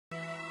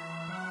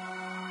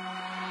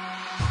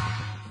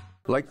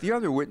Like the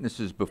other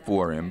witnesses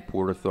before him,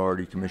 Port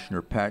Authority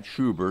Commissioner Pat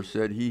Schuber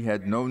said he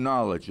had no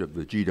knowledge of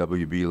the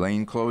GWB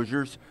lane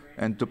closures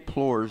and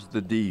deplores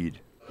the deed.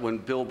 When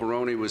Bill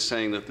Baroni was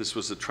saying that this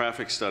was a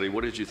traffic study,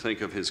 what did you think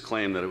of his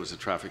claim that it was a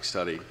traffic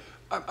study?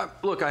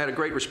 Look, I had a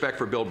great respect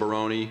for Bill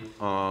Baroni.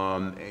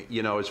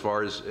 You know, as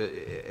far as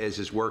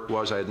his work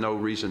was, I had no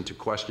reason to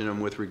question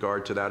him with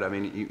regard to that. I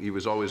mean, he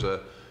was always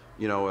a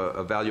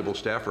valuable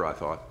staffer, I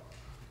thought.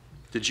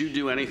 Did you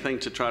do anything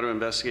to try to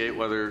investigate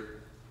whether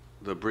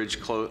the bridge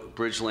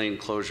lane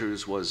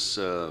closures was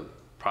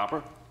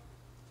proper?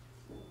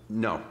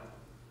 No.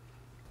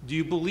 Do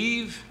you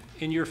believe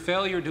in your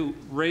failure to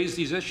raise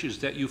these issues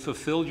that you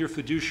fulfilled your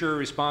fiduciary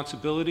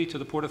responsibility to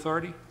the Port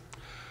Authority?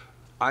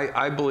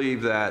 I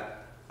believe that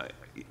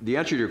the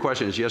answer to your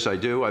question is yes, I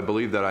do. I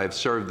believe that I've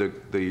served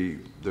the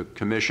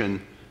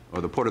commission, or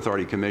the Port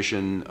Authority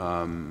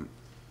Commission,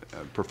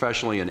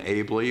 professionally and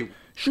ably.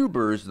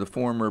 Schuber is the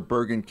former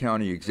Bergen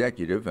County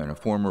executive and a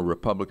former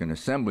Republican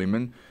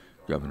assemblyman.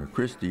 Governor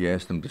Christie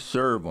asked him to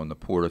serve on the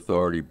Port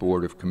Authority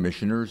Board of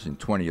Commissioners in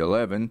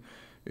 2011.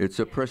 It's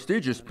a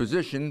prestigious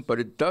position, but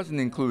it doesn't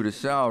include a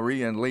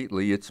salary, and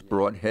lately it's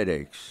brought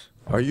headaches.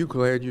 Are you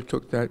glad you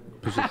took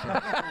that position?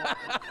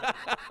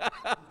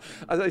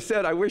 As I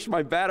said, I wish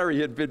my battery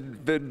had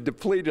been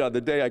depleted on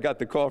the day I got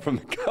the call from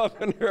the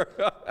governor.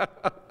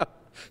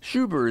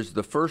 Schuber is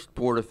the first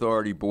Port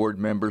Authority board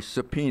member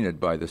subpoenaed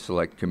by the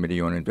Select Committee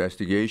on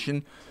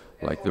Investigation.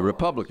 Like the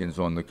Republicans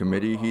on the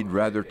committee, he'd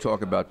rather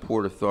talk about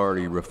Port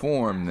Authority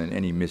reform than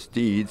any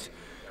misdeeds.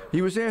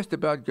 He was asked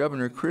about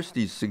Governor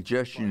Christie's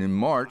suggestion in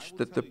March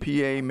that the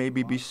PA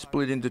maybe be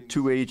split into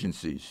two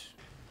agencies.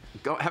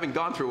 Having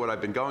gone through what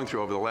I've been going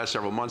through over the last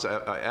several months,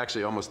 I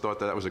actually almost thought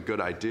that was a good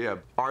idea.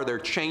 Are there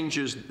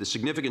changes,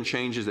 significant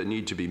changes that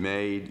need to be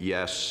made?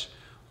 Yes.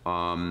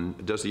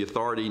 Does the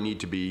authority need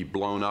to be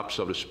blown up,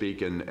 so to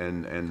speak,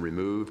 and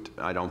removed?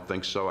 I don't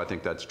think so. I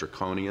think that's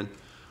draconian.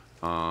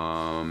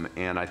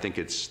 And I think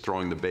it's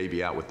throwing the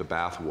baby out with the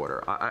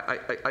bathwater.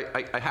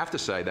 I have to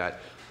say that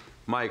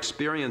my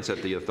experience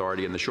at the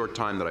authority in the short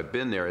time that I've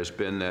been there has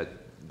been that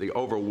the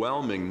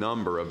overwhelming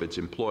number of its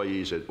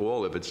employees at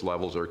all of its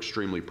levels are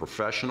extremely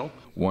professional.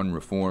 One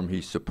reform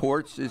he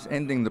supports is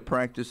ending the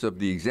practice of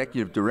the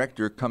executive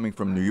director coming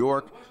from New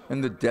York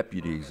and the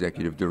deputy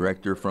executive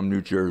director from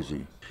New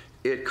Jersey.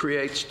 It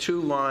creates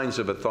two lines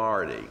of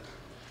authority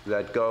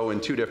that go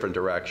in two different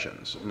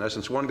directions. In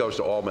essence, one goes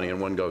to Albany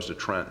and one goes to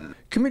Trenton.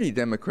 Committee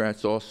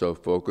Democrats also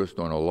focused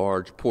on a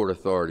large Port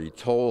Authority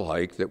toll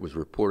hike that was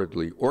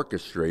reportedly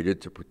orchestrated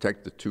to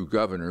protect the two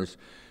governors,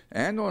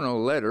 and on a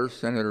letter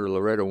Senator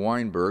Loretta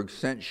Weinberg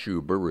sent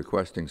Schuber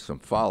requesting some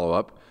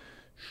follow-up.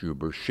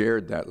 Schuber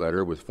shared that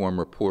letter with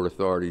former Port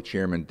Authority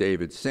Chairman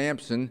David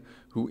Sampson,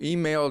 who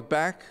emailed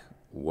back,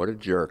 "What a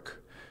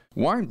jerk."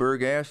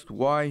 Weinberg asked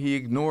why he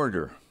ignored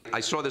her. I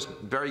saw this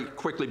very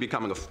quickly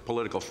becoming a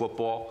political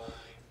football,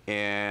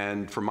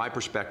 and from my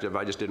perspective,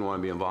 I just didn't want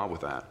to be involved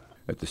with that.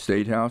 At the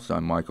State House,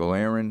 I'm Michael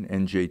Aaron,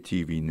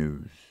 NJTV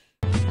News.